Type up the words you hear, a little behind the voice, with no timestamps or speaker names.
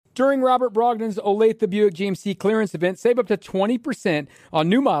During Robert Brogdon's Olathe Buick GMC clearance event, save up to 20% on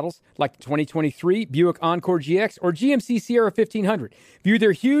new models like the 2023 Buick Encore GX or GMC Sierra 1500. View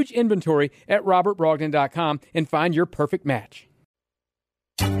their huge inventory at robertbrogdon.com and find your perfect match.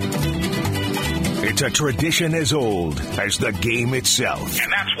 It's a tradition as old as the game itself.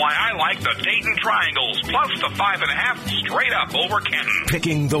 And that's why I like the Dayton Triangles, plus the 5.5 straight up over Kenton.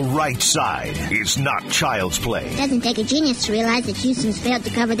 Picking the right side is not child's play. It doesn't take a genius to realize that Houston's failed to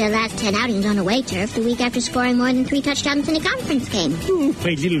cover their last 10 outings on away turf the week after scoring more than 3 touchdowns in a conference game.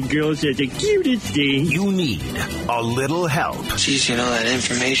 My little girls are the cutest thing. You need a little help. Geez, that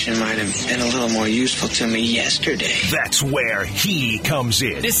information might have been a little more useful to me yesterday. That's where he comes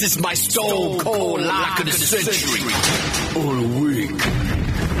in. This is my stone cold lock of the century. All week.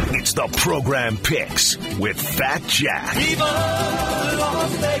 It's the program picks with Fat Jack. Viva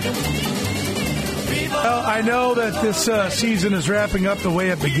Las Vegas. Well, I know that this season is wrapping up the way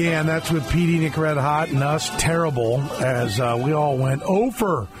it began. That's with Pete Enoch red hot and us terrible, as we all went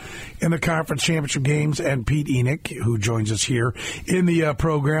over in the conference championship games. And Pete Enoch, who joins us here in the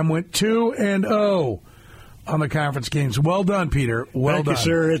program, went 2-0 on the conference games. Well done, Peter. Well done. Thank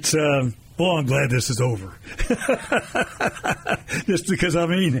you, sir. It's well, I'm glad this is over. Just because,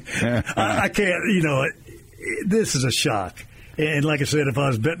 I can't, this is a shock. And like I said, if I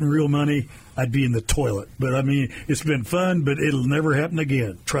was betting real money, I'd be in the toilet. But, it's been fun, but it'll never happen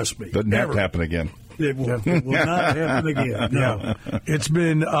again. Trust me. Doesn't have to happen again. It will not happen again. No. It's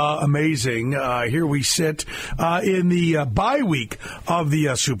been amazing. Here we sit in the bye week of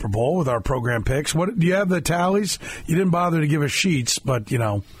the Super Bowl with our program picks. What do you have the tallies? You didn't bother to give us sheets, but,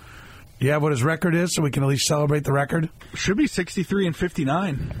 you have what his record is so we can at least celebrate the record? Should be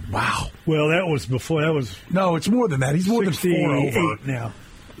 63-59. Wow. Well, that was before. That was No, it's more than that. He's more than 4 over. Now.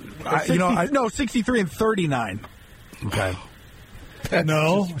 63-39. Okay.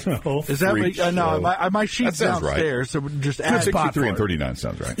 No. Is that my sheet's downstairs, right. So just add 63-39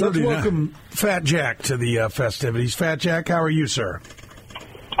 sounds right. Let's welcome Fat Jack to the festivities. Fat Jack, how are you, sir?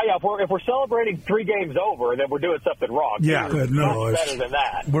 Yeah, if we're celebrating 3 games over, then we're doing something wrong. Yeah, no, better than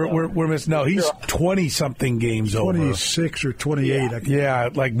that. We're missing. No, he's 20-something games 26 over. 26 or 28. Yeah,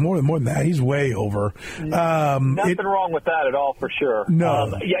 like more than that. He's way over. Nothing wrong with that at all, for sure.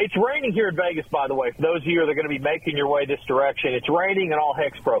 No. It's raining here in Vegas, by the way. For those of you that are going to be making your way this direction, it's raining and all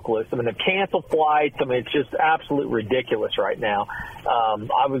heck's broke loose. They've canceled flights. It's just absolutely ridiculous right now.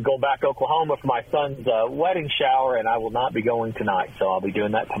 I was going back to Oklahoma for my son's wedding shower, and I will not be going tonight, so I'll be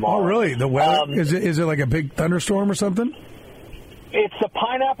doing that tomorrow. Oh, really? The weather? Is it like a big thunderstorm or something? It's a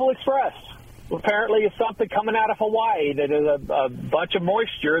Pineapple Express. Apparently, it's something coming out of Hawaii that is a bunch of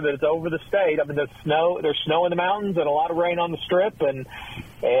moisture that is over the state. There's snow in the mountains and a lot of rain on the strip, and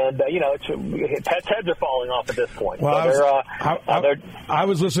pets' heads are falling off at this point. Well, so I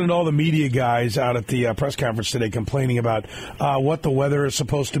was listening to all the media guys out at the press conference today complaining about what the weather is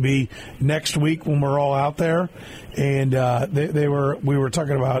supposed to be next week when we're all out there, and we were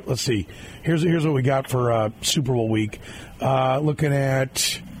talking about. Let's see, here's what we got for Super Bowl week. Looking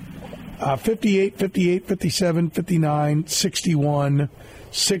at 58, 58, 57, 59, 61,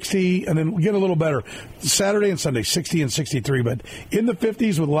 60, and then we get a little better. Saturday and Sunday, 60 and 63, but in the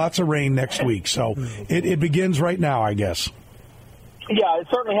 50s with lots of rain next week. So it begins right now, I guess. Yeah, it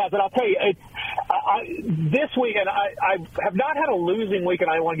certainly has. And I'll tell you, this week, and I have not had a losing week, and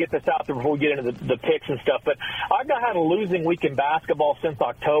I want to get this out there before we get into the picks and stuff, but I've not had a losing week in basketball since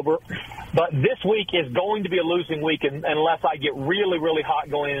October. But this week is going to be a losing week unless I get really, really hot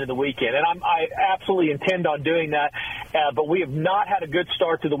going into the weekend. And I absolutely intend on doing that. But we have not had a good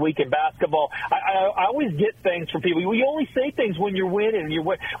start to the week in basketball. I always get things from people. We only say things when you're winning. And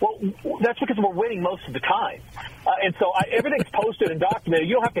well, that's because we're winning most of the time. And so everything's posted and documented.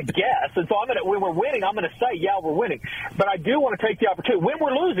 You don't have to guess. And so when we're winning, I'm going to say, yeah, we're winning. But I do want to take the opportunity. When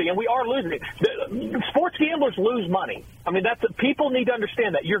we're losing, and we are losing, sports gamblers lose money. People need to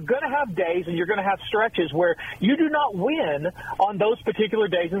understand that. You're going to have days and you're going to have stretches where you do not win on those particular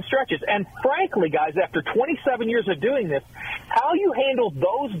days and stretches. And frankly, guys, after 27 years of doing this, how you handle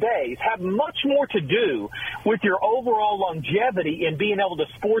those days have much more to do with your overall longevity in being able to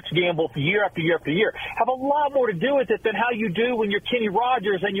sports gamble year after year after year. Have a lot more to do with it than how you do when you're Kenny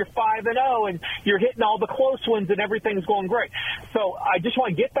Rogers and you're 5-0 and you're hitting all the close ones and everything's going great. So I just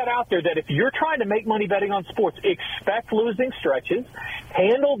want to get that out there that if you're trying to make money betting on sports, expect losing stretches,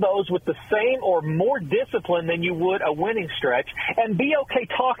 handle those with the same or more discipline than you would a winning stretch, and be okay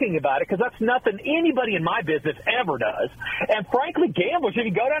talking about it, because that's nothing anybody in my business ever does. does. And frankly, gamblers, if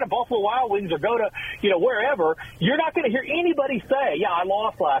you go down to Buffalo Wild Wings or go to, wherever, you're not going to hear anybody say, yeah, I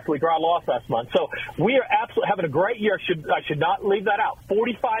lost last week or I lost last month. So we are absolutely having a great year. I should not leave that out.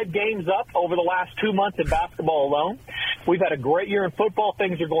 45 games up over the last 2 months in basketball alone. We've had a great year in football.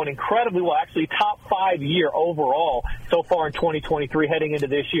 Things are going incredibly well. Actually, top 5 year overall so far in 2023 heading into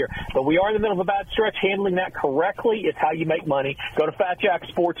this year. But we are in the middle of a bad stretch. Handling that correctly is how you make money. Go to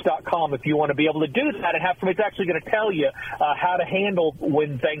FatJackSports.com if you want to be able to do that and have somebody that's actually going to tell you how to handle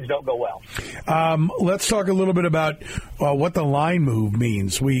when things don't go well. Let's talk a little bit about what the line move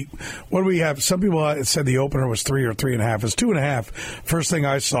means. What do we have? Some people said the opener was 3 or 3.5. It's 2.5. First thing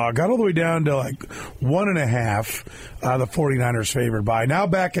I saw, got all the way down to like 1.5. The 49ers favored by. Now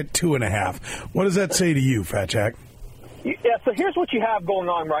back at 2.5. What does that say to you, Fat Jack? Yeah, so here's what you have going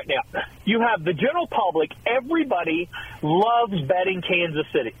on right now. You have the general public. Everybody loves betting Kansas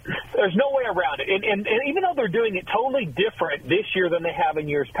City. There's no way around it. And even though they're doing it totally different this year than they have in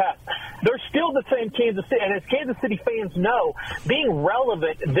years past, they're still the same Kansas City. And as Kansas City fans know, being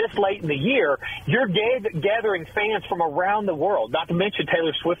relevant this late in the year, you're gathering fans from around the world, not to mention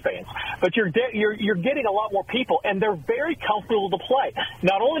Taylor Swift fans. But you're getting a lot more people, and they're very comfortable to play.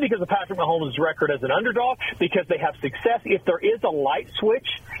 Not only because of Patrick Mahomes' record as an underdog, because they have success. If there is a light switch,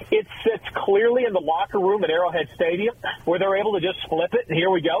 it sits clearly in the locker room at Arrowhead Stadium where they're able to just flip it, and here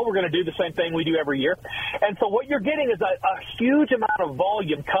we go. We're going to do the same thing we do every year. And so what you're getting is a huge amount of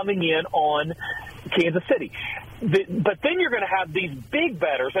volume coming in on Kansas City. But then you're going to have these big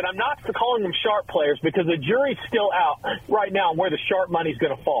bettors, and I'm not calling them sharp players because the jury's still out right now on where the sharp money's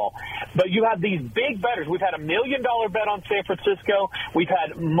going to fall. But you have these big bettors. We've had $1 million bet on San Francisco. We've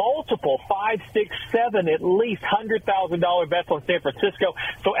had multiple 5, 6, 7, at least $100,000 bets on San Francisco.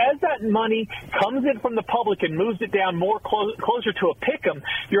 So as that money comes in from the public and moves it down more closer to a pick'em,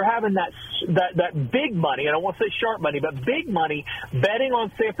 you're having that big money, and I won't say sharp money, but big money betting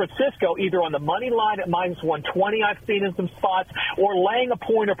on San Francisco, either on the money line at -120. I've seen in some spots, or laying a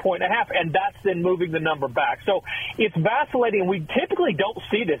point or point and a half, and that's then moving the number back. So it's vacillating, and we typically don't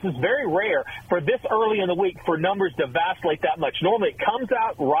see this. It's very rare for this early in the week for numbers to vacillate that much. Normally it comes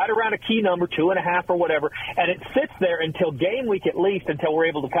out right around a key number, 2.5 or whatever, and it sits there until game week at least, until we're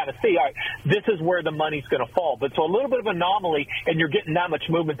able to kind of see, all right, this is where the money's going to fall. But so a little bit of anomaly, and you're getting that much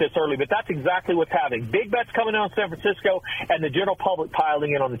movement this early. But that's exactly what's happening. Big bets coming in on San Francisco, and the general public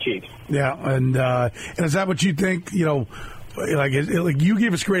piling in on the Chiefs. Yeah, and is that what you think? Like you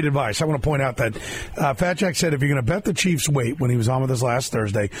gave us great advice. I want to point out that Fat Jack said if you're going to bet the Chiefs, wait, when he was on with us last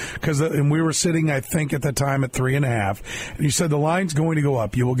Thursday, and we were sitting, I think, at the time at 3.5, and you said the line's going to go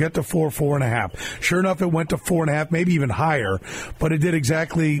up. You will get to 4.5. Sure enough, it went to 4.5, maybe even higher, but it did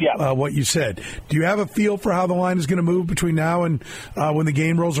exactly what you said. Do you have a feel for how the line is going to move between now and when the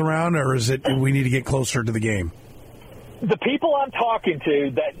game rolls around, or is it we need to get closer to the game? The people I'm talking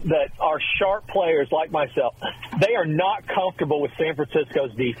to that are sharp players like myself, they are not comfortable with San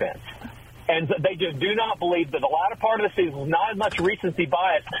Francisco's defense. And they just do not believe that the latter part of the season is not as much recency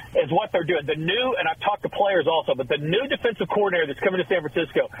bias as what they're doing. The new, and I've talked to players also, but the new defensive coordinator that's coming to San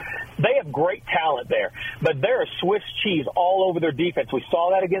Francisco, they have great talent there. But they're a Swiss cheese all over their defense. We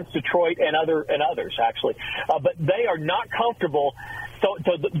saw that against Detroit and others, actually. But they are not comfortable.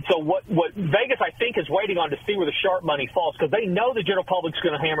 So what Vegas, I think, is waiting on to see where the sharp money falls, because they know the general public's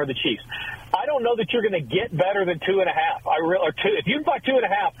going to hammer the Chiefs. I don't know that you're going to get better than 2.5. Or 2. If you can buy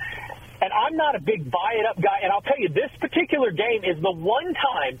 2.5, and I'm not a big buy-it-up guy, and I'll tell you, this particular game is the one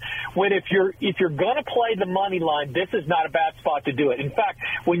time when if you're going to play the money line, this is not a bad spot to do it. In fact,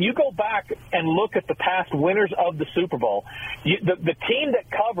 when you go back and look at the past winners of the Super Bowl, the team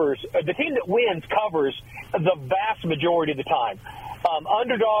that wins covers the vast majority of the time.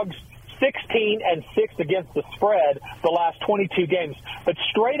 Underdogs 16-6 against the spread the last 22 games, but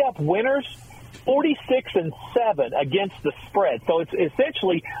straight up winners 46-7 against the spread. So it's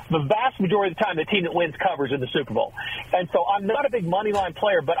essentially the vast majority of the time the team that wins covers in the Super Bowl. And so I'm not a big money line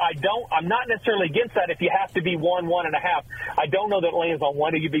player, but I'm not necessarily against that if you have to be 1.5. I don't know that it lands on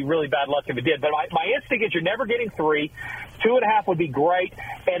 1. You'd be really bad luck if it did. But my instinct is you're never getting 3. 2.5 would be great.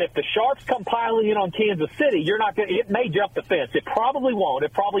 And if the Sharps come piling in on Kansas City, you're not going. It may jump the fence. It probably won't.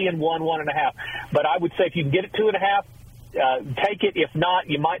 It probably in 1.5. But I would say if you can get it 2.5, take it. If not,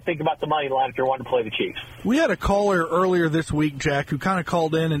 you might think about the money line if you're wanting to play the Chiefs. We had a caller earlier this week, Jack, who kind of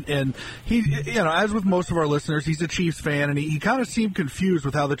called in, and he, as with most of our listeners, he's a Chiefs fan, and he kind of seemed confused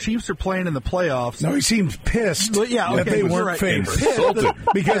with how the Chiefs are playing in the playoffs. No, he seemed pissed that they weren't favorites.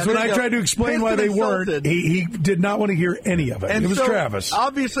 Because when I tried to explain why they weren't, he did not want to hear any of it. And it was so, Travis.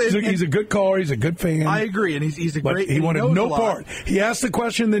 Obviously, he's a good caller. He's a good fan. I agree, and he's a great. He wanted no part. He asked the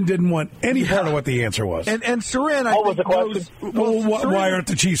question, then didn't want any part of what the answer was. And Sarin, I think, knows. Why aren't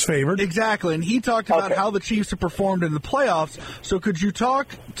the Chiefs favored? Exactly, and he talked about how the Chiefs have performed in the playoffs. So could you talk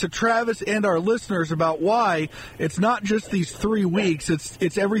to Travis and our listeners about why it's not just these 3 weeks,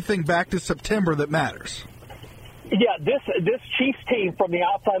 it's everything back to September that matters? Yeah, this Chiefs team from the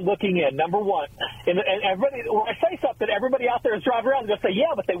outside looking in, number one, and everybody, when I say something, everybody out there is driving around and going to say,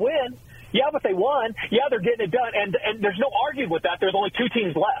 yeah, but they win. Yeah, but they won. Yeah, they're getting it done. And there's no arguing with that. There's only 2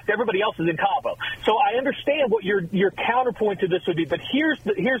 teams left. Everybody else is in Cabo. So I understand what your counterpoint to this would be. But here's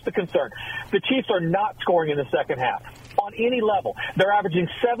the concern. The Chiefs are not scoring in the second half on any level. They're averaging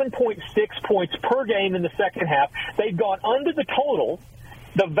 7.6 points per game in the second half. They've gone under the total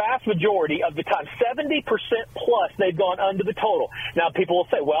the vast majority of the time. 70% plus they've gone under the total. Now, people will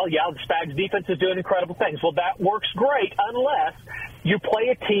say, well, yeah, the Spags defense is doing incredible things. Well, that works great unless you play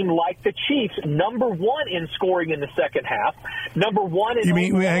a team like the Chiefs, number 1 in scoring in the second half, number 1 in... You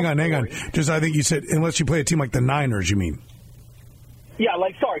mean, hang on. Just, I think you said, unless you play a team like the Niners, you mean? Yeah,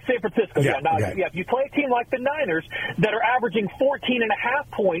 San Francisco. Yeah, if you play a team like the Niners that are averaging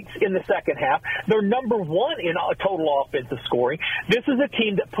 14.5 points in the second half, they're number 1 in total offensive scoring. This is a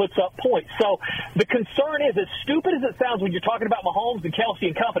team that puts up points. So the concern is, as stupid as it sounds when you're talking about Mahomes and Kelsey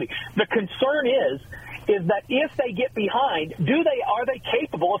and company, the concern is that if they get behind, are they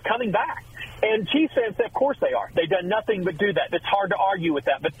capable of coming back? And Chiefs fans say, of course they are. They've done nothing but do that. It's hard to argue with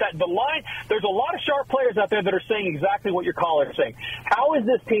that. But the line, there's a lot of sharp players out there that are saying exactly what your caller is saying. How is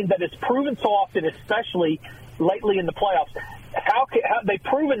this team that has proven so often, especially lately in the playoffs, how they've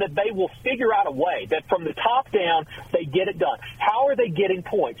proven that they will figure out a way that from the top down they get it done? How are they getting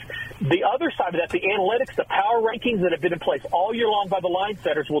points? The other side of that, the analytics, the power rankings that have been in place all year long by the line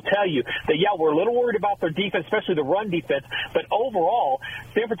setters will tell you that, yeah, we're a little worried about their defense, especially the run defense, but overall,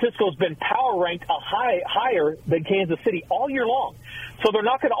 San Francisco has been power ranked higher than Kansas City all year long. So they're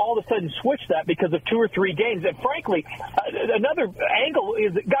not going to all of a sudden switch that because of 2 or 3 games. And frankly, another angle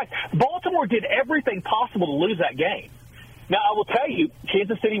is that, guys, Baltimore did everything possible to lose that game. Now, I will tell you,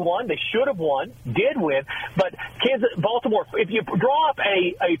 Kansas City won. They should have won, did win. But Baltimore, if you draw up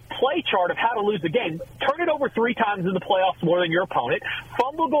a play chart of how to lose the game, turn it over 3 times in the playoffs more than your opponent,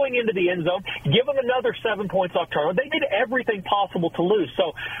 fumble going into the end zone, give them another 7 points off turnover. They did everything possible to lose.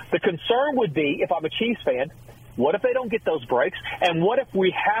 So the concern would be, if I'm a Chiefs fan, what if they don't get those breaks? And what if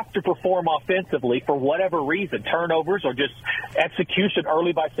we have to perform offensively for whatever reason, turnovers or just execution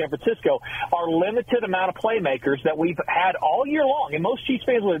early by San Francisco, our limited amount of playmakers that we've had all year long, and most Chiefs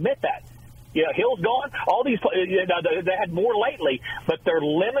fans will admit that. Yeah, Hill's gone. All these, they had more lately, but their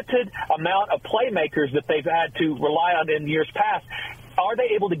limited amount of playmakers that they've had to rely on in years past, are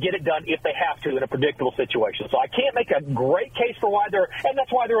they able to get it done if they have to in a predictable situation? So I can't make a great case for why and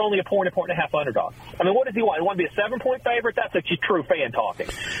that's why they're only a point and a half underdog. I mean, what does he want? He want to be a 7-point favorite? That's a true fan talking.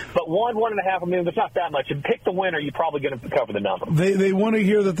 But 1.5, I mean, it's not that much. If you pick the winner, you're probably going to cover the number. They want to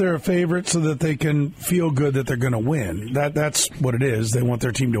hear that they're a favorite so that they can feel good that they're going to win. That's what it is. They want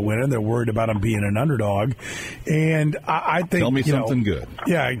their team to win, and they're worried about them being an underdog. And I think, tell me something good.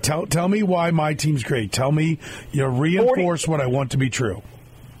 Yeah, tell me why my team's great. Tell me, reinforce what I want to be true.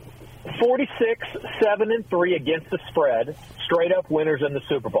 46, 7-3 against the spread, straight up winners in the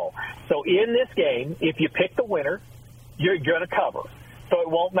Super Bowl. So in this game, if you pick the winner, you're going to cover. So it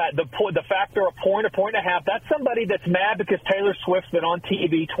won't matter. The factor of point or point and a half, that's somebody that's mad because Taylor Swift's been on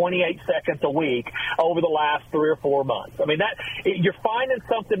TV 28 seconds a week over the last 3 or 4 months. I mean, you're finding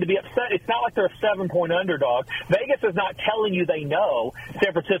something to be upset. It's not like they're a 7-point underdog. Vegas is not telling you they know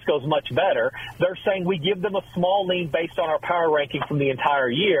San Francisco's much better. They're saying we give them a small lean based on our power ranking from the entire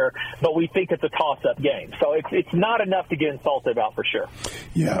year, but we think it's a toss-up game. So it's not enough to get insulted about for sure.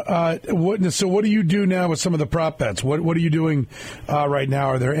 Yeah. So what do you do now with some of the prop bets? What are you doing right now?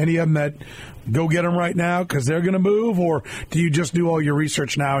 Are there any of them that go get them right now because they're going to move, or do you just do all your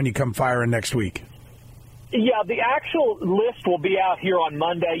research now and you come firing next week? Yeah, the actual list will be out here on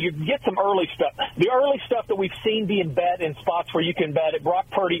Monday. You can get some early stuff. The early stuff that we've seen being bet in spots where you can bet it: Brock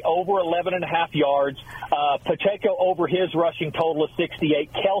Purdy over 11.5 yards, Pacheco over his rushing total of 68,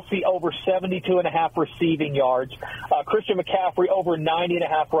 Kelsey over 72.5 receiving yards, Christian McCaffrey over 90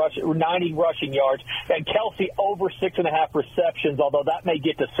 rushing yards, and Kelsey over 6.5 receptions, although that may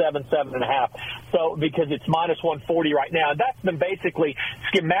get to 7.5. So because it's minus 140 right now. And that's been basically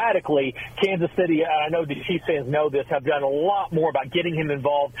schematically Kansas City, and I know the Chiefs fans know this, have done a lot more about getting him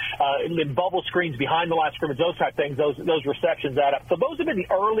involved in bubble screens behind the line of scrimmage, those type of things, those receptions add up. So those have been the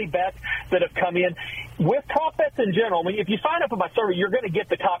early bets that have come in. With prop bets in general, I mean, if you sign up for my survey, you're going to get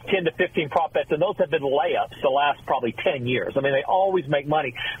the top 10 to 15 prop bets, and those have been layups the last probably 10 years. I mean, they always make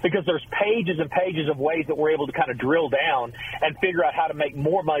money because there's pages and pages of ways that we're able to kind of drill down and figure out how to make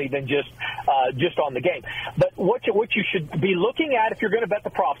more money than just on the game. But what you should be looking at if you're going to bet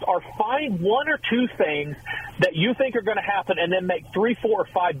the props are find one or two things that you think are going to happen and then make 3, 4, or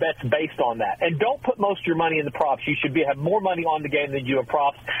 5 bets based on that. And don't put most of your money in the props. You should have more money on the game than you in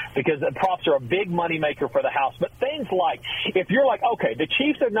props because the props are a big money maker for the house. But things like, if you're like, okay, the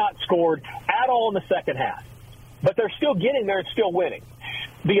Chiefs have not scored at all in the second half, but they're still getting there and still winning.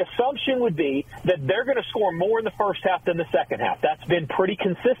 The assumption would be that they're going to score more in the first half than the second half. That's been pretty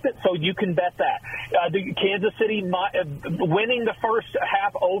consistent, so you can bet that. The Kansas City winning the first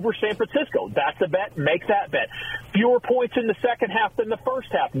half over San Francisco, that's a bet. Make that bet. Fewer points in the second half than the first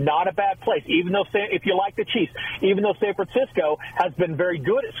half, not a bad place. Even though, if you like the Chiefs, even though San Francisco has been very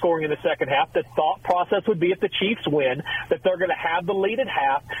good at scoring in the second half, the thought process would be if the Chiefs win, that they're going to have the lead at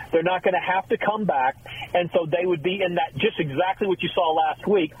half, they're not going to have to come back, and so they would be in that just exactly what you saw last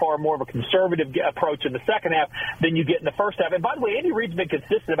week, far more of a conservative approach in the second half than you get in the first half. And by the way, Andy Reid's been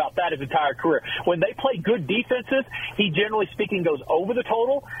consistent about that his entire career. When they play good defenses, he generally speaking goes over the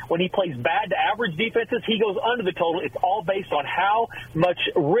total. When he plays bad to average defenses, he goes under the total. It's all based on how much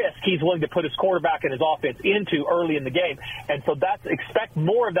risk he's willing to put his quarterback and his offense into early in the game. And so expect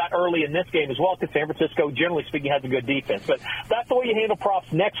more of that early in this game as well, because San Francisco, generally speaking, has a good defense. But that's the way you handle props.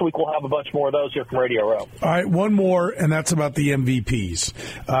 Next week we'll have a bunch more of those here from Radio Row. All right, one more, and that's about the MVPs.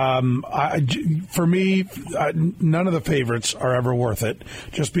 For me, none of the favorites are ever worth it,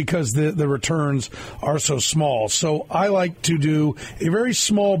 just because the returns are so small. So I like to do a very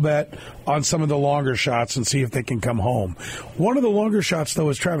small bet on some of the longer shots and see if they can come home. One of the longer shots, though,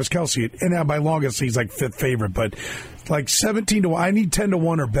 is Travis Kelce. And now by longest, he's like fifth favorite, but like 17 to 1. I need 10 to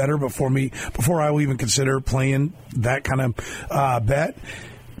 1 or better before I will even consider playing that kind of bet.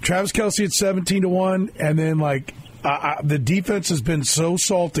 Travis Kelce at 17 to 1, and then the defense has been so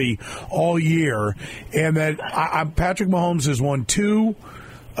salty all year, and that Patrick Mahomes has won 2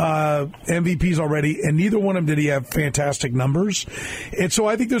 MVPs already, and neither one of them did he have fantastic numbers. And so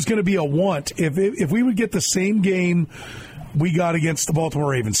I think there's going to be a want. If we would get the same game we got against the Baltimore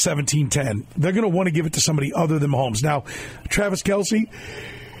Ravens, 17-10, they're going to want to give it to somebody other than Mahomes. Now, Travis Kelce,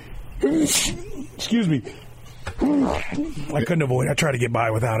 excuse me, I couldn't avoid it. I tried to get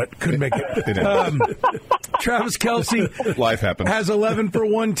by without it. Couldn't make it. Travis Kelce life happens. Has 11 for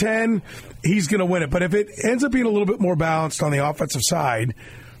 110. He's going to win it. But if it ends up being a little bit more balanced on the offensive side,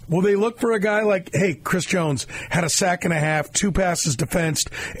 will they look for a guy like, hey, Chris Jones had a sack and a half, 2 passes defensed,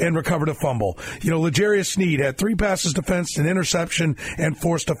 and recovered a fumble. L'Jarius Sneed had 3 passes defensed, an interception, and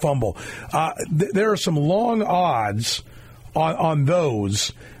forced a fumble. There are some long odds on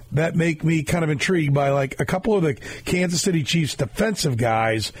those that make me kind of intrigued by a couple of the Kansas City Chiefs defensive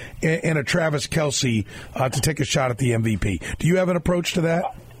guys and a Travis Kelce to take a shot at the MVP. Do you have an approach to that?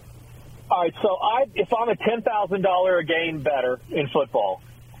 All right, so if I'm a $10,000 a game bettor in football,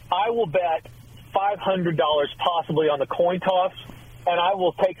 I will bet $500 possibly on the coin toss, and I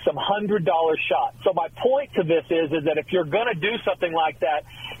will take some $100 shots. So my point to this is that if you're going to do something like that,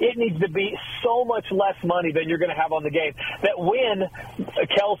 it needs to be so much less money than you're going to have on the game. That when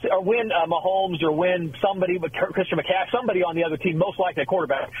Kelsey or when Mahomes or when somebody, Christian McCaffrey, somebody on the other team, most likely a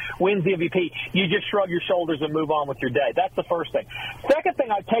quarterback, wins the MVP, you just shrug your shoulders and move on with your day. That's the first thing. Second thing,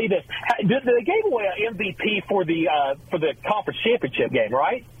 I'll tell you this: they gave away an MVP for the conference championship game,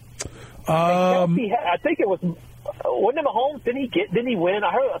 right? I think it was. Wasn't it Mahomes? Didn't he win?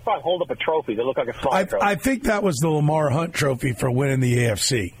 I saw him hold up a trophy that looked like a small trophy. I think that was the Lamar Hunt trophy for winning the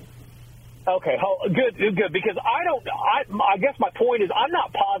AFC. Okay, good. Because I guess my point is I'm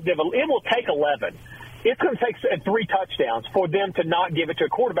not positive. It will take 11. It's going to take 3 touchdowns for them to not give it to a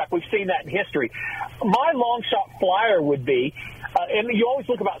quarterback. We've seen that in history. My long shot flyer would be, and you always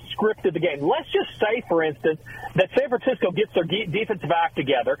look about script of the game. Let's just say, for instance, that San Francisco gets their defensive act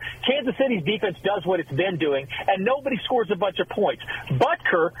together. Kansas City's defense does what it's been doing, and nobody scores a bunch of points.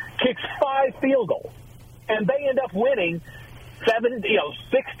 Butker kicks 5 field goals. and they end up winning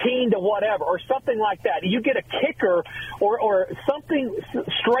 16 to whatever, or something like that. You get a kicker or something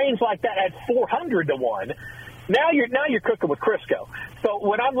strange like that at 400 to 1. Now you're cooking with Crisco. So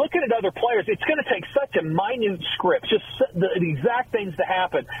when I'm looking at other players, it's going to take such a minute script, just the exact things to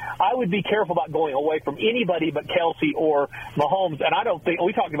happen. I would be careful about going away from anybody but Kelsey or Mahomes. And I don't think,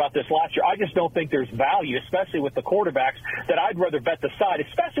 we talked about this last year, I just don't think there's value, especially with the quarterbacks, that I'd rather bet the side,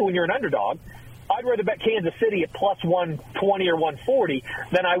 especially when you're an underdog. I'd rather bet Kansas City at plus 120 or 140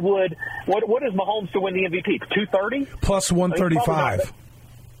 than I would. What is Mahomes to win the MVP? 230? Plus 135.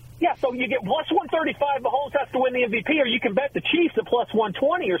 Yeah, so you get plus 135, Mahomes has to win the MVP, or you can bet the Chiefs at plus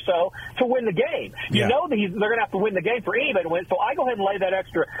 120 or so to win the game. You know they're going to have to win the game for anybody to win, so I go ahead and lay that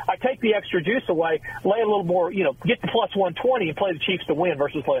extra. I take the extra juice away, lay a little more, get the plus 120 and play the Chiefs to win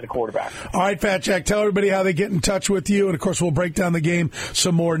versus play the quarterback. All right, Fat Jack, tell everybody how they get in touch with you, and, of course, we'll break down the game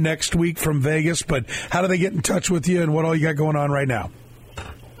some more next week from Vegas, but how do they get in touch with you and what all you got going on right now?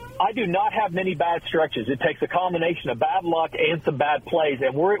 I do not have many bad stretches. It takes a combination of bad luck and some bad plays,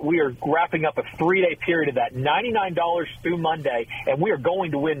 and we are wrapping up a 3-day period of that, $99 through Monday, and we are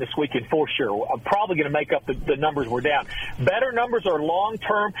going to win this weekend for sure. I'm probably going to make up the numbers we're down. Better numbers are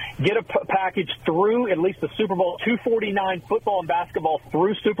long-term. Get a package through at least the Super Bowl, $249 football and basketball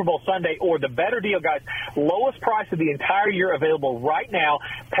through Super Bowl Sunday, or the better deal, guys, lowest price of the entire year available right now.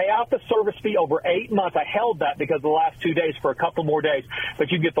 Pay out the service fee over 8 months. I held that because of the last 2 days for a couple more days,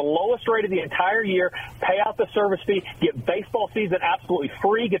 but you get the lowest rate of the entire year, pay out the service fee, get baseball season absolutely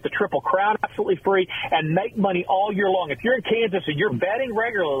free, get the Triple Crown absolutely free, and make money all year long. If you're in Kansas and you're betting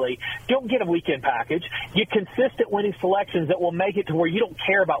regularly, don't get a weekend package. Get consistent winning selections that will make it to where you don't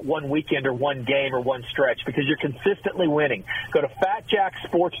care about one weekend or one game or one stretch because you're consistently winning. Go to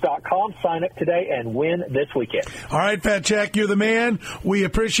FatJackSports.com, sign up today, and win this weekend. All right, Fat Jack, you're the man. We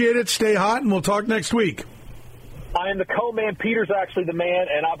appreciate it. Stay hot, and we'll talk next week. I am the co-man. Peter's actually the man,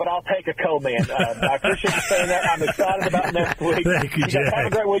 but I'll take a co-man. I appreciate you saying that. I'm excited about next week. Thank you, Jack. Have a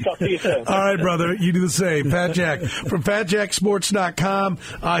great week. I'll see you soon. All right, brother. You do the same. Fat Jack from FatJackSports.com.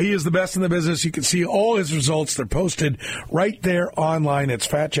 He is the best in the business. You can see all his results. They're posted right there online. It's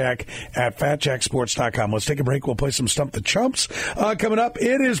Fat Jack at FatJackSports.com. Let's take a break. We'll play some Stump the Chumps. Coming up,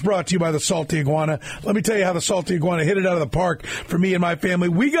 it is brought to you by the Salty Iguana. Let me tell you how the Salty Iguana hit it out of the park for me and my family.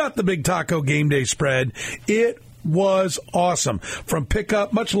 We got the big taco game day spread. It was awesome. From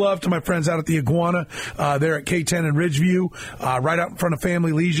pickup, much love to my friends out at the Iguana there at K10 and Ridgeview, right out in front of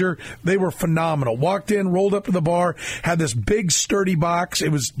Family Leisure. They were phenomenal. Walked in, rolled up to the bar, had this big sturdy box. It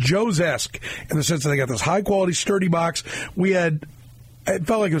was Joe's-esque in the sense that they got this high-quality sturdy box. It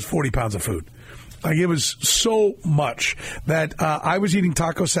felt like it was 40 pounds of food. Like, it was so much that I was eating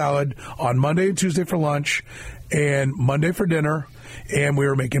taco salad on Monday and Tuesday for lunch and Monday for dinner. And we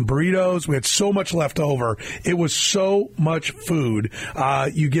were making burritos. We had so much left over. It was so much food.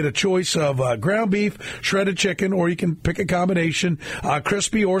 You get a choice of ground beef, shredded chicken, or you can pick a combination,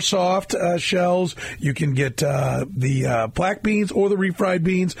 crispy or soft shells. You can get the black beans or the refried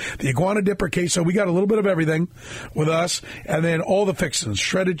beans, the iguana dipper queso. We got a little bit of everything with us. And then all the fixings,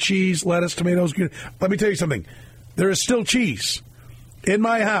 shredded cheese, lettuce, tomatoes. Let me tell you something. There is still cheese in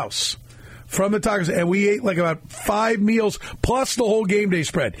my house from the tacos, and we ate like about 5 meals plus the whole game day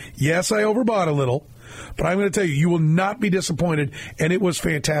spread. Yes, I overbought a little, but I'm going to tell you, you will not be disappointed, and it was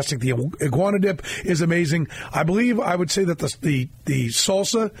fantastic. The iguana dip is amazing. I believe I would say that the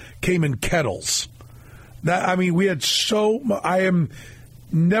salsa came in kettles. We had I am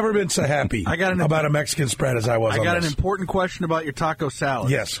never been so happy about a Mexican spread as I was. I got an important question about your taco salad.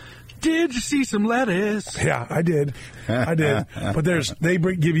 Yes. Did you see some lettuce? Yeah, I did. But it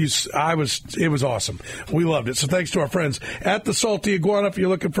was awesome. We loved it. So thanks to our friends at the Salty Iguana. If you're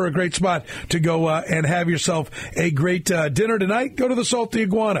looking for a great spot to go and have yourself a great dinner tonight, go to the Salty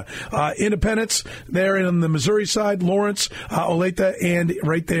Iguana. Independence there in the Missouri side, Lawrence, Olathe, and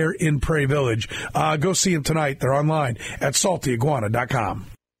right there in Prairie Village. Go see them tonight. They're online at saltyiguana.com.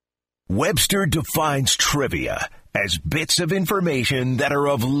 Webster defines trivia as bits of information that are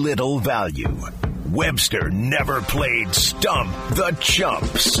of little value. Webster never played Stump the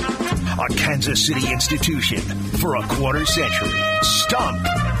Chumps, a Kansas City institution for a quarter century. Stump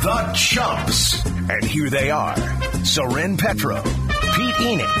the Chumps. And here they are, Soren Petro, Pete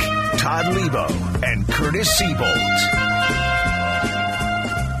Enoch, Todd Lebo, and Curtis Siebold.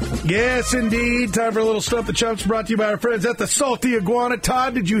 Yes, indeed. Time for a little Stump the Chumps brought to you by our friends at the Salty Iguana.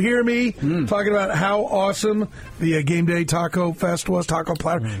 Todd, did you hear me talking about how awesome the Game Day Taco Fest was? Taco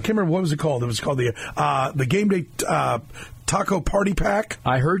Platter? Can't remember what was it called. It was called the Game Day Taco Party Pack.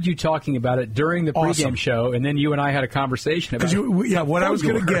 I heard you talking about it during the pregame show, and then you and I had a conversation about it. What I was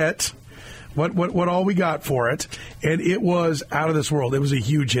going to get what all we got for it, and it was out of this world. It was a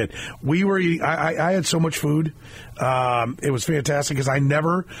huge hit. We were eating. I had so much food. It was fantastic because I don't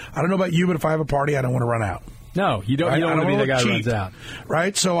know about you, but if I have a party, I don't want to run out. No, you don't. Right? You don't want to be the guy who runs out,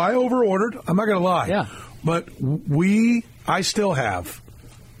 right? So I over-ordered. I'm not going to lie. Yeah, but I still have.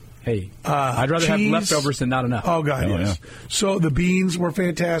 Hey, I'd rather have leftovers than not enough. Oh God, yes. Yeah. So the beans were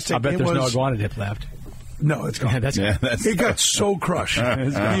fantastic. I bet there's no iguana dip left. No, it's gone. It got so crushed.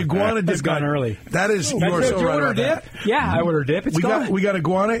 The iguana dip gone early. That is, you are so right about dip? that. Yeah, I ordered dip. We got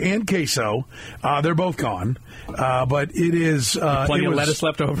iguana and queso. They're both gone. But it is... plenty of lettuce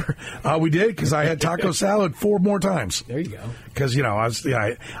left over? We did, because I had taco salad 4 more times. There you go. Because,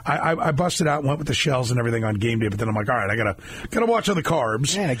 I busted out and went with the shells and everything on game day, but then I'm like, all right, I gotta watch on the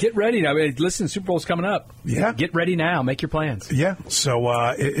carbs. Yeah, get ready. I mean, listen, Super Bowl's coming up. Yeah. Get ready now. Make your plans. Yeah. So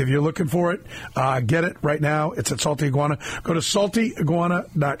if you're looking for it, get it right now. It's at Salty Iguana. Go to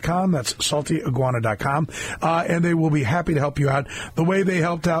saltyiguana.com. That's saltyiguana.com. And they will be happy to help you out the way they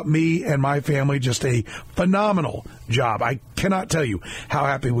helped out me and my family. Just a phenomenal job. I cannot tell you how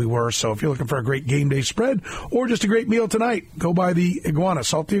happy we were. So if you're looking for a great game day spread or just a great meal tonight, go by the Iguana,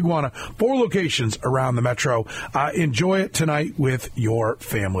 Salty Iguana, 4 locations around the metro. Enjoy it tonight with your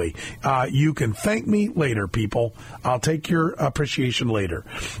family. You can thank me later, people. I'll take your appreciation later.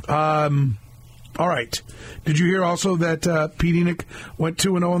 All right. Did you hear also that Pete Enoch went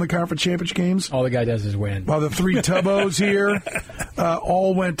 2-0 in the conference championship games? All the guy does is win. While the 3 Tubbos here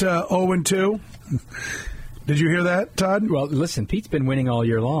all went 0-2. Did you hear that, Todd? Well, listen, Pete's been winning all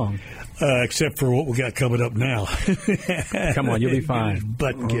year long. Except for what we got coming up now. Come on, you'll be fine.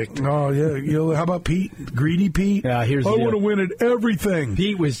 Butt kicked. Oh, yeah. How about Pete? Greedy Pete? Yeah, here's I want to win at everything.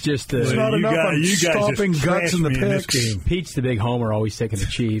 Pete was just It's not enough. I'm stomping guts in the picks. Pete's the big homer, always taking the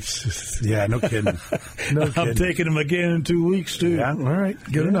Chiefs. Yeah, no kidding. I'm taking them again in 2 weeks, too. Yeah, all right.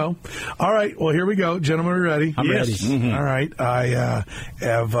 Good to know. All right, well, here we go. Gentlemen, are you ready? I'm ready. Mm-hmm. All right. I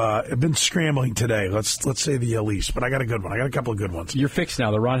have been scrambling today. Let's say the least, but I got a good one. I got a couple of good ones. You're fixed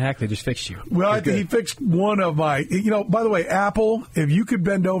now. The Ron Hackney just fixed you. Well, I think he fixed one of my... by the way, Apple, if you could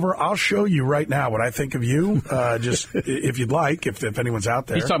bend over, I'll show you right now what I think of you, just if you'd like, if anyone's out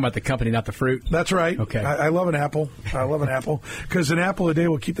there. He's talking about the company, not the fruit. That's right. Okay. I love an apple. I love an apple. Because an apple a day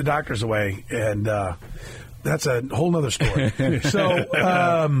will keep the doctors away, and... that's a whole other story. So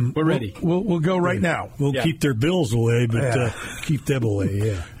we're ready. We'll go right now. We'll keep their bills away, but keep them away.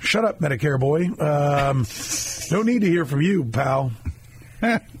 Yeah. Shut up, Medicare boy. No need to hear from you, pal.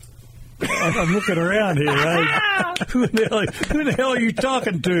 I'm looking around here. Right? Who the hell are you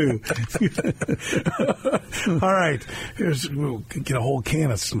talking to? All right. We'll get a whole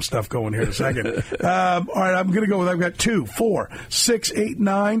can of some stuff going here in a second. All right. I'm going to go with I've got 2, 4, 6, 8,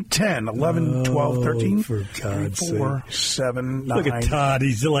 9, 10, 11, 12, 13. For God's 4, 7, 9. Look at Todd.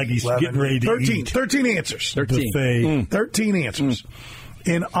 He's like he's 11, getting ready to 13. eat. 13 answers. 13. 13 answers.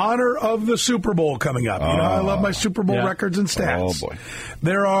 In honor of the Super Bowl coming up. I love my Super Bowl records and stats. Oh, boy.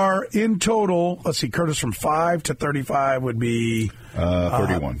 There are, in total, let's see, Curtis, from 5 to 35 would be...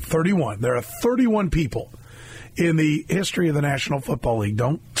 31. 31. There are 31 people in the history of the National Football League.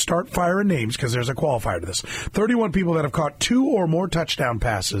 Don't start firing names because there's a qualifier to this. 31 people that have caught 2 or more touchdown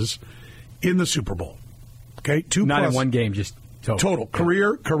passes in the Super Bowl. Okay? 2 Not plus. in one game, just total.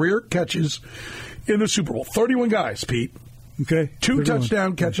 Career catches in the Super Bowl. 31 guys, Pete. Okay. 2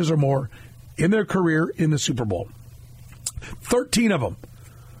 touchdown catches or more in their career in the Super Bowl. 13 of them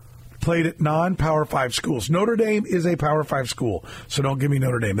played at non-Power 5 schools. Notre Dame is a Power 5 school, so don't give me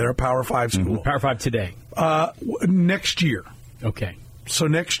Notre Dame. They're a Power 5 school. Power 5 today. Next year. Okay. So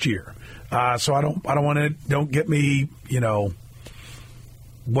next year. So I don't want to. Don't get me.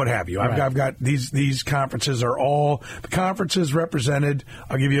 What have you? Right. I've got these conferences are all the conferences represented.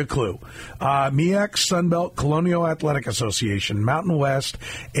 I'll give you a clue: MEAC, Sunbelt, Colonial Athletic Association, Mountain West,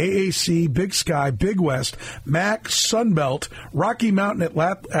 AAC, Big Sky, Big West, MAC, Sunbelt, Rocky Mountain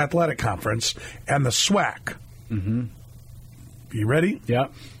Athletic Conference, and the SWAC. Mm-hmm. You ready? Yeah.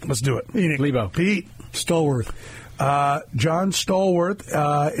 Let's do it. Lebo. Pete Stallworth. John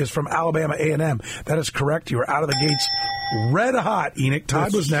Stallworth is from Alabama A&M. That is correct. You were out of the gates red hot, Enoch.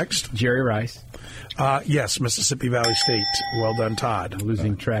 Todd was next. Jerry Rice. Yes, Mississippi Valley State. Well done, Todd.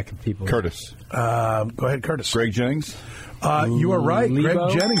 Losing track of people. Curtis. Go ahead, Curtis. Greg Jennings. You are right. Lebo.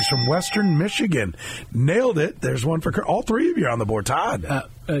 Greg Jennings from Western Michigan. Nailed it. There's one for all 3 of you on the board. Todd.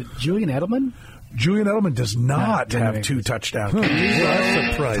 Julian Edelman? Julian Edelman does not have 2 touchdowns.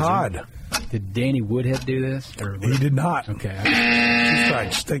 That's surprising. Todd. Did Danny Woodhead do this? He did not. Okay.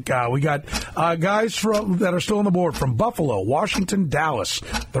 Thank God. We got guys that are still on the board from Buffalo, Washington, Dallas,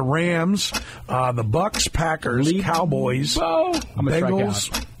 the Rams, the Bucks, Packers, Cowboys, I'm a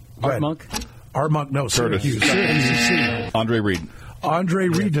Bengals, Art Monk? Art Monk, no. Curtis. Andre Reed. Andre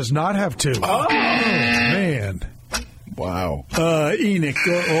Reed does not have 2. Oh, man. Wow. Enoch.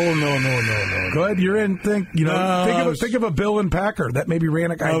 No. Go ahead. You're in. Think of a Bill and Packer that maybe ran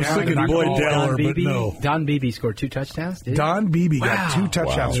a guy down. I was thinking Boyd Dowler, but no. Don Beebe scored 2 touchdowns, did he? Don Beebe got 2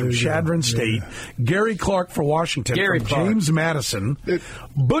 touchdowns from Chadron State. Gary Clark for Washington. James Madison.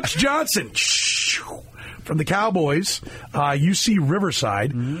 Butch Johnson from the Cowboys. UC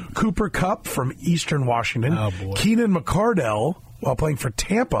Riverside. Cooper Kupp from Eastern Washington. Keenan McCardell, while playing for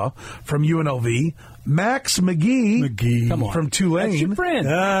Tampa, from UNLV. Max McGee from Tulane. That's your friend.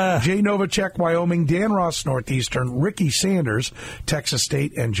 Jay Novacek, Wyoming. Dan Ross, Northeastern. Ricky Sanders, Texas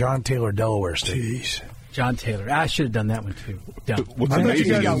State. And John Taylor, Delaware State. Jeez. John Taylor. I should have done that one, too. What's I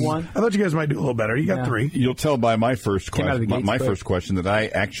amazing thought you is I thought you guys might do a little better. You got 3. You'll tell by my first question. My first question that I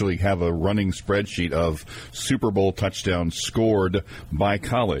actually have a running spreadsheet of Super Bowl touchdowns scored by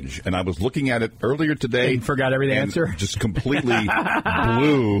college, and I was looking at it earlier today. And forgot every answer. Just completely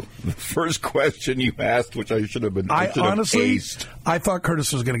blew the first question you asked, which I should have been. I thought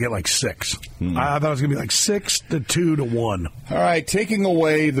Curtis was going to get like 6. I thought it was going to be like 6 to 2 to 1. All right, taking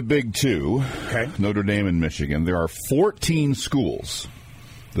away the big 2, Notre Dame and Michigan, there are 14 schools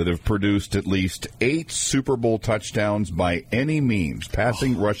that have produced at least 8 Super Bowl touchdowns by any means,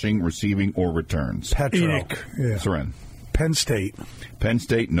 passing, rushing, receiving, or returns. Petro. Soren. Penn State. Penn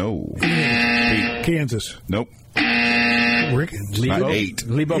State, no. Kansas. Nope. Lebo? 8.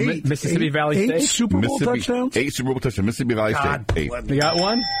 Lebo, Mississippi Valley State. 8 Super Bowl touchdowns? 8 Super Bowl touchdowns. Mississippi Valley State. 8. You got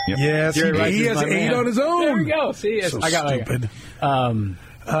one? Yep. Yes, he has 8 on his own. There we go. See, so I got stupid.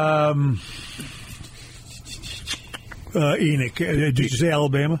 Enoch. Did you say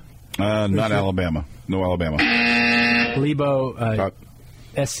Alabama? Not Alabama. No Alabama. Lebo,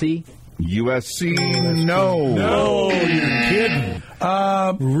 SC? USC, no. No, you're kidding.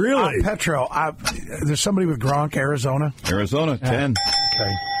 Really? Petro. There's somebody with Gronk, Arizona. Arizona, 10.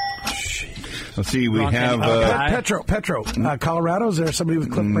 Okay. Let's see, we have... Petro. Colorado, is there somebody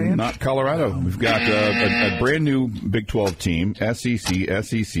with Cliff Branch? Not Colorado. We've got a brand new Big 12 team, SEC,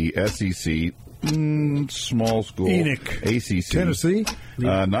 small school. Enoch. ACC. Tennessee?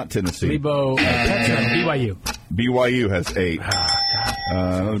 Not Tennessee. Lebo, BYU. BYU has 8.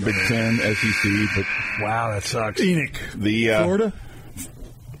 Another Big 10, SEC. But wow, that sucks. Enoch. Florida?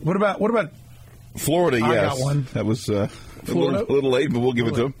 What about Florida, yes. I got one. That was Florida? a little late, but we'll give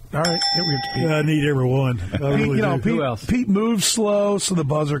it to him. All right. I need every one. Who else? Pete moves slow, so the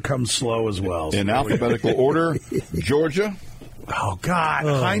buzzer comes slow as well. In alphabetical order, Georgia. Oh, God.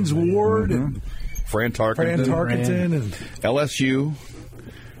 Hines Ward and Fran Tarkenton. And LSU.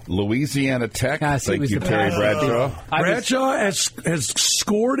 Louisiana Tech. Thank you, Terry Bradshaw. Bradshaw has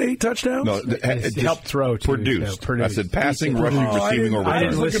scored 8 touchdowns? No, it helped throw. Produced. I said passing, rushing, receiving, or return. I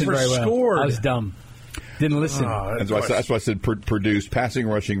didn't listen very well. I was dumb. Didn't listen. That's why I said produced, passing,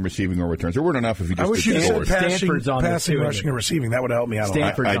 rushing, receiving, or returns. There weren't enough if you just I wish you said Stanford's on passing, rushing, and receiving. That would help me out a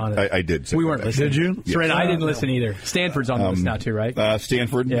lot. Stanford's on it. I did. We weren't listening. Did you? Yes. I didn't listen either. Stanford's on the list now, too, right?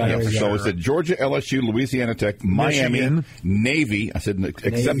 Stanford. Yeah, So I said Georgia, LSU, Louisiana Tech, Miami, Michigan. Navy. I said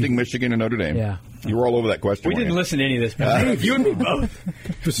accepting Michigan and Notre Dame. Yeah. You were all over that question. We didn't listen to any of this. You and me both.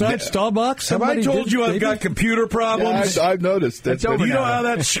 Besides Starbucks, have I told you I've got computer problems? Yeah, I've noticed. You know how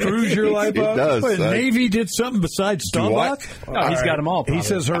that screws your life up? It does. Wait, Navy did something besides Starbucks? No, he's got them all. Probably. He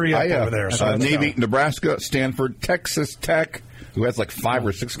says hurry up over there. So Navy, Nebraska, Stanford, Texas Tech, who has like 5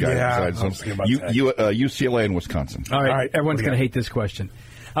 or 6 guys besides them. UCLA and Wisconsin. All right. Everyone's going to hate this question.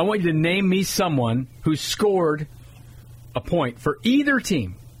 I want you to name me someone who scored a point for either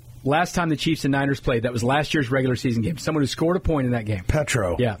team. Last time the Chiefs and Niners played, that was last year's regular season game. Someone who scored a point in that game.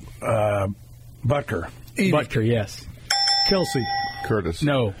 Petro. Yeah. Butker. Butker, yes. Kelsey. Curtis.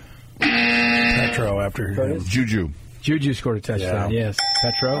 No. Petro after him. Juju. Juju scored a touchdown, yes.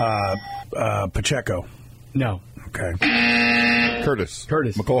 Petro. Pacheco. No. Okay. Curtis.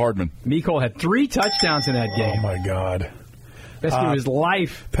 McCole Hardman. Mecole had 3 touchdowns in that game. Oh, my God. Best game of his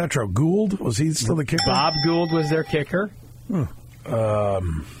life. Petro. Gould, was he still the kicker? Bob Gould was their kicker.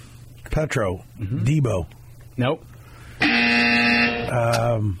 Petro. Debo. Nope.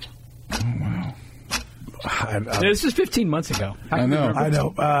 Wow. This is 15 months ago. I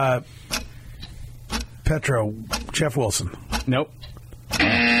know. Petro. Jeff Wilson. Nope.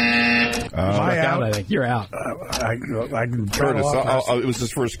 Am I out? I think you're out. I can Curtis. It was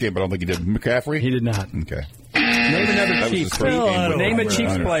his first game, but I don't think he did. McCaffrey? He did not. Okay. Name another Chiefs player. Name a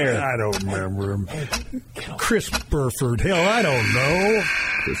Chiefs player. I don't remember him. Chris Burford. Hell, I don't know.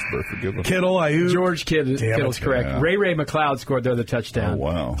 Chris Burford. Kittle, Ayuk. George Kittle's correct. Yeah. Ray McLeod scored the other touchdown. Oh,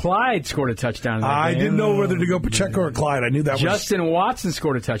 wow. Clyde scored a touchdown in that I game. didn't know whether to go Pacheco or Clyde. I knew that Justin Watson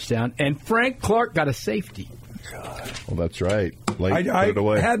scored a touchdown, and Frank Clark got a safety. Well, that's right. Late, I put it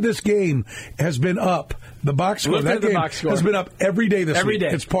away. had this game has been up. The box score. Look That at the game box score. has been up every day this Every week. day.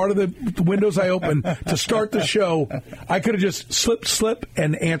 It's part of the windows I open to start the show. I could have just slip,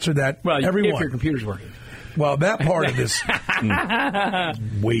 and answered that. Well, everyone. if your computer's working. Well, that part of this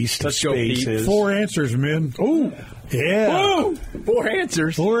waste of space is 4 answers, man. Ooh. Yeah. Woo! 4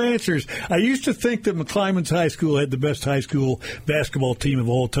 answers. 4 answers. I used to think that McClymonds High School had the best high school basketball team of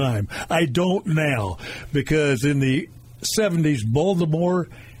all time. I don't now, because in the 70s, Baltimore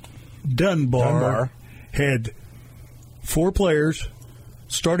Dunbar had 4 players,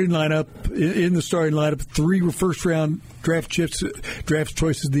 starting lineup, in the starting lineup, 3 were first-round draft choices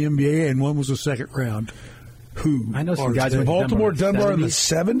in the NBA, and 1 was a second round. Who? I know some guys went to Baltimore Dunbar in the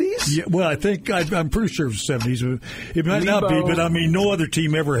 70s? Yeah, well, I think I'm pretty sure it was the 70s. It might not be, but I mean, no other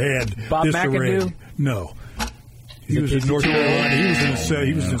team ever had Bob this McAdoo? array. No, he was in North Carolina. He was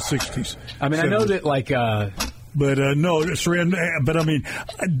in the 60s. I mean, 70s. I know that but no, but I mean,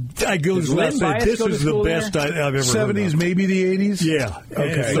 I go to the say this is the best I've ever 70s, heard of. maybe the 80s? Yeah.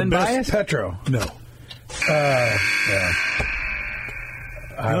 Okay. Lynn Bias? Petro? No. Yeah.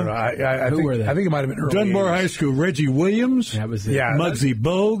 I don't know. I think it might have been early Dunbar 80s. High School. Reggie Williams. That was it. Yeah. Muggsy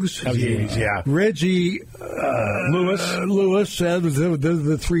Bogues. That was the 80s, yeah. Reggie Lewis. That was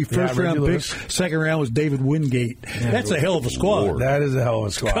the 3 first-round Lewis. picks. Second round was David Wingate. Yeah. That's a hell of a squad. Lord. That is a hell of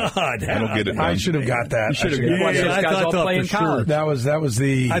a squad. God, I don't get it. I should have got that. You should have. I thought playing for sure. college. That was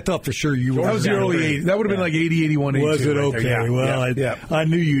the. I thought for sure you were. That was the early 80s. That would have been like 80, 81, 82. Was it right okay? there. Well, I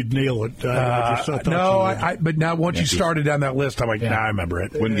knew you'd nail it. But now once you started down that list, I'm like, I remember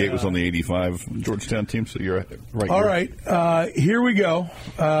it. Wingate was on the 85 Georgetown team, so you're right. All right, here we go.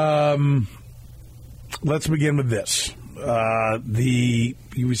 Let's begin with this. We've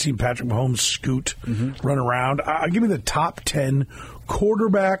seen Patrick Mahomes scoot, run around. Give me the top 10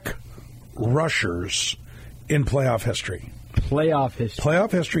 quarterback rushers in playoff history.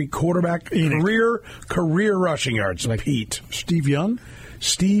 Playoff history, quarterback, career rushing yards. Pete. Steve Young?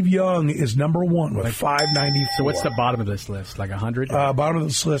 Steve Young is number 1 with 594. So what's the bottom of this list? Like 100? Bottom of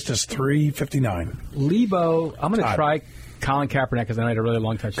this list is 359. Lebo, I'm going to try Colin Kaepernick because I know he had a really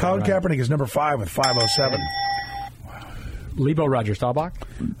long touchdown. Colin Kaepernick is number 5 with 507. Lebo Roger Staubach?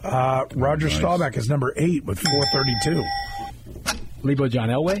 Roger Staubach is number 8 with 432. Lebo John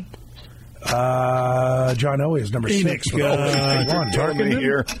Elway? John Elway is number 6 with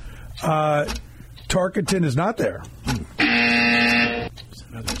 451. Tarkenton is not there.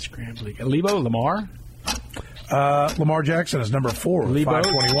 Another scrambling. Lebo Lamar? Lamar Jackson is number 4 with Lebo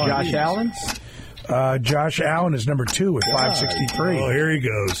 521. Josh Allen? Josh Allen is number 2 with 563. Oh, here he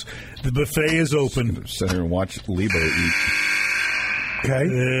goes. The buffet is open. Sit here and watch Lebo eat. Okay.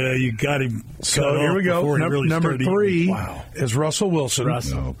 You got him. So here we go. Number 3 is Russell Wilson.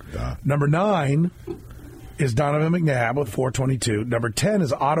 Oh, Number 9 is Donovan McNabb with 422. Number 10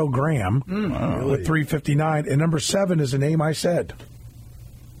 is Otto Graham with 359. And number 7 is a name I said.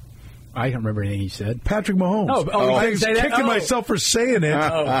 I don't remember anything he said. Patrick Mahomes. I was kicking myself for saying it.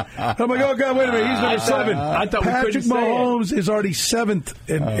 I'm like, oh, God, wait a minute. He's number 7. I thought Patrick Mahomes is already 7th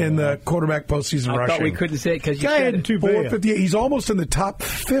in the quarterback postseason rushing. I thought we couldn't say it because you said it. 458. He's almost in the top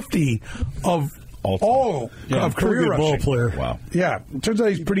 50 of all of career good ball rushing. player. Wow. Yeah. Turns out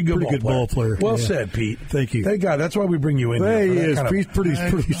he's pretty good ball player. Well said, Pete. Thank you. Thank God. That's why we bring you in. He is. He's pretty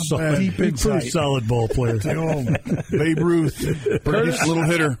solid. Deep He's pretty solid ball player. Babe Ruth, pretty little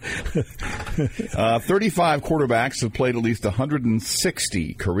hitter. 35 quarterbacks have played at least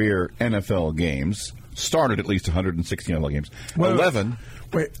 160 career NFL games. Started at least 160 NFL games. 11.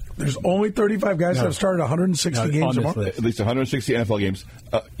 Wait, there's only 35 guys that have started 160 games or more? At least 160 NFL games.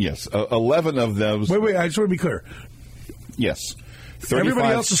 Yes. 11 of those. Wait, I just want to be clear. Yes.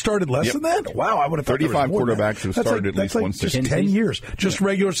 Everybody else has started less than that? Wow, I would have thought 35 quarterbacks have started at least 160. Just 10 years. Just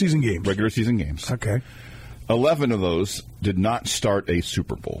regular season games. Regular season games. Okay. 11 of those did not start a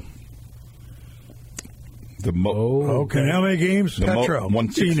Super Bowl. Okay. How many games? Petro.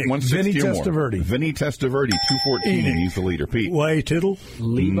 160 Vinny or more. Testaverde. Vinny Testaverde, 214, and he's the leader. Pete. Y. Tittle?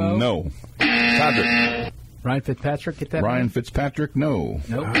 Lebo? No. Patrick. Ryan Fitzpatrick, get that? Ryan Fitzpatrick? No.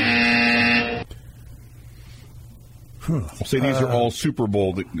 Nope. I'll say these are all Super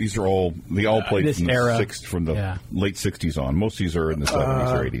Bowl. They all played this from era. From the late 60s on. Most of these are in the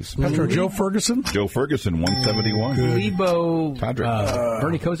 70s or 80s. Petro, Joe Ferguson? Joe Ferguson, 171. Lebo. Patrick.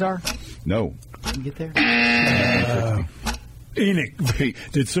 Bernie Kosar? No. Didn't get there? Enoch.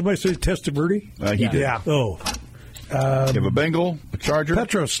 Did somebody say Testaverde? He did. Yeah. Oh. You have a Bengal, a Charger.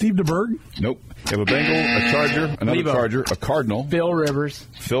 Petro, Steve DeBerg. Nope. You have a Bengal, a Charger, another Lebo. Charger, a Cardinal. Phil Rivers.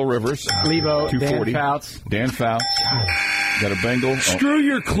 Lebo, Lebo. 240. Dan Fouts. Dan Fouts. Got a Bengal. Screw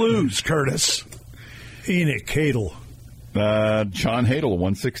your clues, Curtis. Enoch Cadle. John Hadel,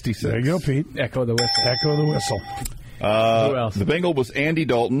 166. There you go, Pete. Echo the whistle. Echo the whistle. Who else? The Bengal was Andy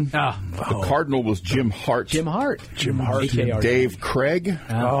Dalton. The Cardinal was Jim Hart. Jim Hart. AKR. Dave Craig.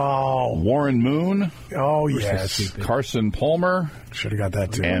 Warren Moon. Oh, yes. Carson Palmer. Should have got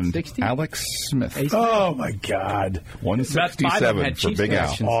that, too. And 160? Alex Smith. Oh, my God. 167 for Big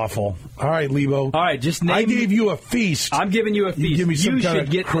Al. Awful. All right, Lebo. All right, just name. I gave you a feast. I'm giving you a feast. give me some you kind should of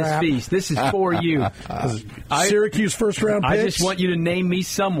get crap. this feast. This is for you. Syracuse first-round picks. I just want you to name me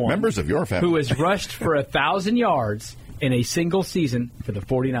someone. Members of your family. Who has rushed for 1,000 yards in a single season for the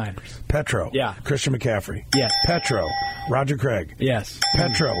 49ers. Petro. Yeah. Christian McCaffrey. Yes. Petro. Roger Craig. Yes.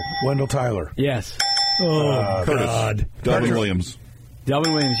 Petro. Wendell Tyler. Yes. Oh, Curtis. God. Delvin Williams.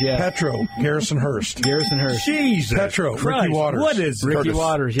 Delvin Williams, yes. Petro. Garrison Hurst. Garrison Hurst. Jesus Petro. Christ. Ricky Waters. What is Ricky Curtis.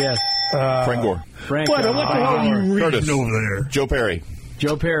 Waters, yes. Frank Gore. Frank. What the hell are you reading Curtis. over there? Joe Perry.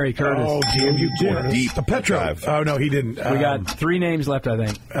 Joe Perry, Curtis. Oh, damn you, Curtis. Deep Petro. dive. Oh, no, he didn't. We got 3 names left, I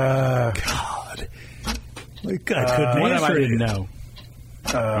think. God. I couldn't One of them I answer didn't it. know.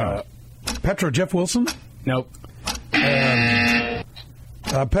 Petro. Jeff Wilson. Nope.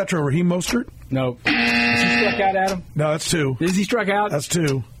 Petro. Raheem Mostert. Nope. Is he struck out, Adam? No, that's 2. Is he struck out? That's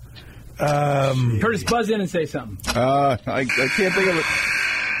 2. Curtis, buzz in and say something. I can't think of it.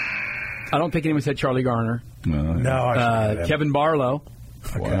 I don't think anyone said Charlie Garner. No. Kevin Barlow.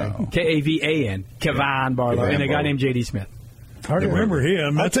 Wow. K-A-V-A-N. Kevon Barlow. And a guy named J.D. Smith. Hard to remember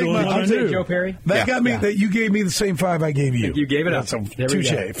him. I'll That's take the my. only one I I'll take knew. Joe Perry. That got me. That you gave me the same 5 I gave you. You gave it up. So There we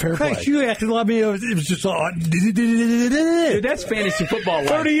touche. go. Fair play. Christ, you acted like me. It was just all. Dude, that's fantasy football.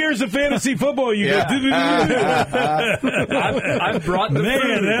 30 years of fantasy football. You Yeah. I've brought the Man,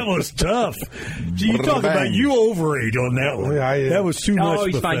 food. that was tough. You talk about you overate on that one. That was too much. Oh,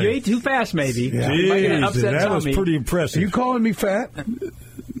 he's fine. You ate too fast, maybe. Yeah. You might get an Jeez, upset that was tummy. pretty impressive. Are you calling me fat?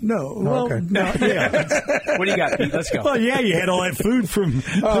 No. Well, okay. no, yeah. What do you got, Pete? Let's go. Well, yeah, you had all that food from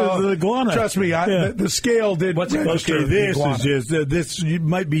the iguana. Trust me, the scale did. What's it register Okay, this iguana. is just this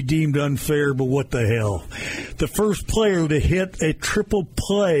might be deemed unfair, but what the hell? The first player to hit a triple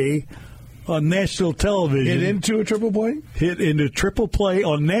play on national television. Hit into a triple play? Hit into triple play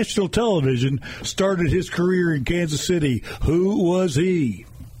on national television, started his career in Kansas City. Who was he?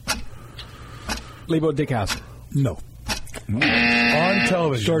 Lebo Dickhauser. No. On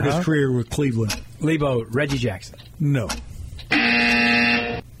television. Started his career with Cleveland. Lebo Reggie Jackson. No.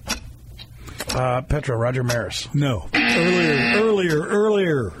 Petro, Roger Maris. No.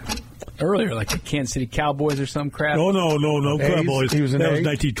 Earlier. Earlier, like the Kansas City Cowboys or some crap. No, Cowboys. He was an that A? was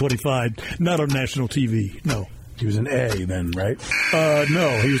 1925. Not on national TV. No. He was an A then, right?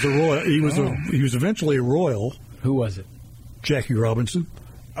 No, he was a Royal. He was eventually a Royal. Who was it? Jackie Robinson.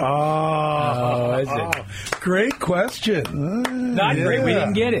 Oh, is it? Great question. Not great. We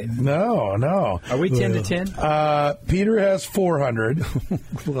didn't get it. No. Are we 10 to 10? Peter has 400.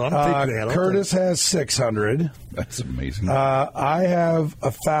 Well, I'll take that. Curtis has 600. That's amazing. I have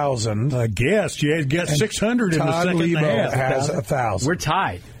 1,000. I guess you had got 600 in the Todd second Lebo half. has 1,000. We're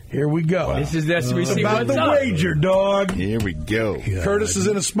tied. Here we go. This is this. We see About what's the up. wager, dog. Here we go. Curtis is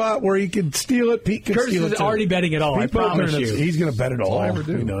in a spot where he can steal it. Pete can Curtis steal is it too. already betting it all. I Pete Butler, promise you. He's going to bet it all. all I ever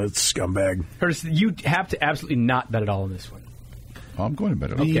do. You know, it's scumbag. Curtis, you have to absolutely not bet it all on this one. I'm going to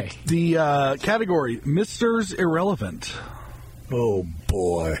bet it. Okay. The category, Mr.'s Irrelevant. Oh,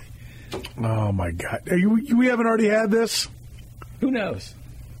 boy. Oh, my God. We haven't already had this? Who knows?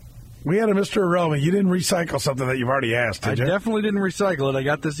 We had a Mr. Irrelevant. You didn't recycle something that you've already asked, I did you? definitely didn't recycle it. I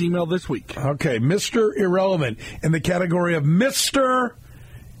got this email this week. Okay, Mr. Irrelevant. In the category of Mr.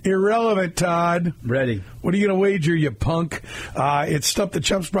 Irrelevant, Todd. Ready. What are you going to wager, you punk? It's Stump the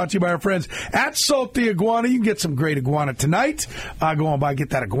Chumps, brought to you by our friends at Salty Iguana. You can get some great iguana tonight. Go on by, get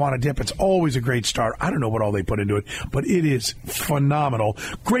that iguana dip. It's always a great start. I don't know what all they put into it, but it is phenomenal.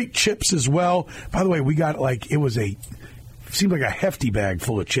 Great chips as well. By the way, we got seemed like a hefty bag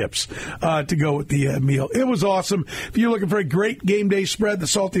full of chips to go with the meal. It was awesome. If you're looking for a great game day spread, the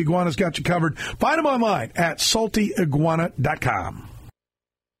Salty Iguana's got you covered. Find them online at saltyiguana.com.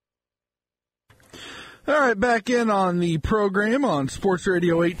 All right, back in on the program on Sports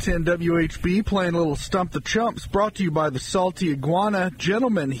Radio 810 WHB, playing a little Stump the Chumps, brought to you by the Salty Iguana.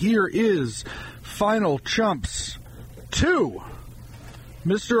 Gentlemen, here is Final Chumps 2.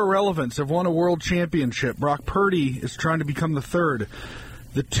 Mr. Irrelevance have won a world championship. Brock Purdy is trying to become the third.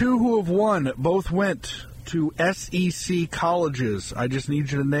 The two who have won both went to SEC colleges. I just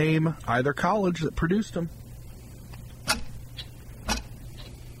need you to name either college that produced them.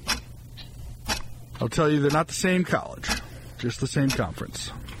 I'll tell you they're not the same college, just the same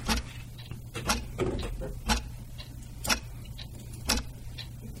conference.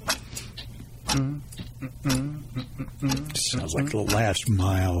 Sounds like the last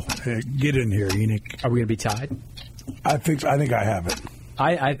mile. Hey, get in here, Enoch. Are we going to be tied? I think I have it.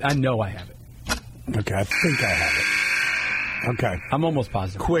 I know I have it. Okay, I think I have it. Okay. I'm almost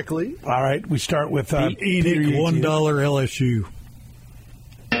positive. Quickly. All right, we start with Enoch, $1 LSU.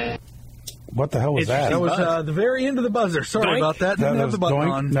 What the hell was that? That was the very end of the buzzer. Sorry about that. Didn't have the button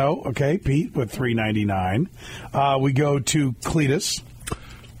on. No, okay. Pete with $3.99. We go to Cletus.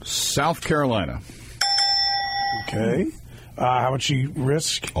 South Carolina. Okay. How much you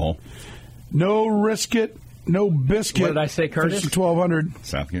risk? Oh. No risk it, no biscuit. What did I say, Curtis? $1,200.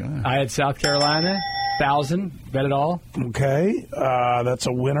 South Carolina. I had South Carolina. 1,000. Bet it all. Okay. That's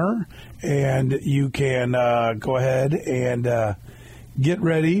a winner. And you can go ahead and get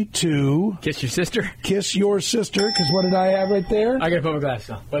ready to... Kiss your sister? Kiss your sister, because what did I have right there? I got to put my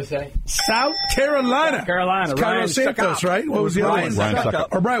glasses on. What did it say? South Carolina. South Carolina. It's Carlos Santos, right? What was the other one? Ryan Suckup.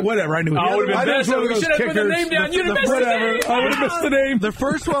 Or Brian, whatever. I knew it would have been best. We should have put the name down. You'd have missed the name. I would have missed the name. The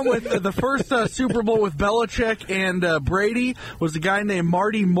first one with the first Super Bowl with Belichick and Brady was a guy named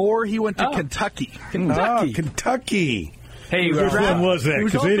Marty Moore. He went to Kentucky. Kentucky. Hey, which one was that?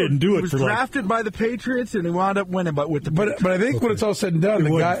 Because they didn't do it for He was drafted by the Patriots, and he wound up winning with the Patriots. But I think when it's all said and done,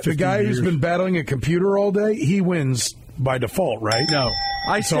 the guy who's been battling a computer all day, he wins by default, right? No.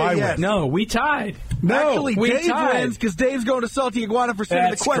 I say yes. No, we tied. No. Actually, Dave wins because Dave's going to Salty Iguana for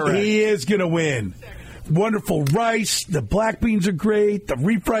Santa the Quest. He is going to win. Wonderful rice. The black beans are great. The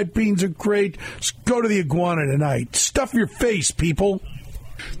refried beans are great. Just go to the Iguana tonight. Stuff your face, people.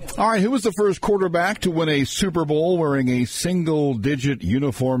 All right, who was the first quarterback to win a Super Bowl wearing a single-digit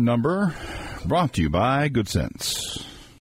uniform number? Brought to you by Good Sense.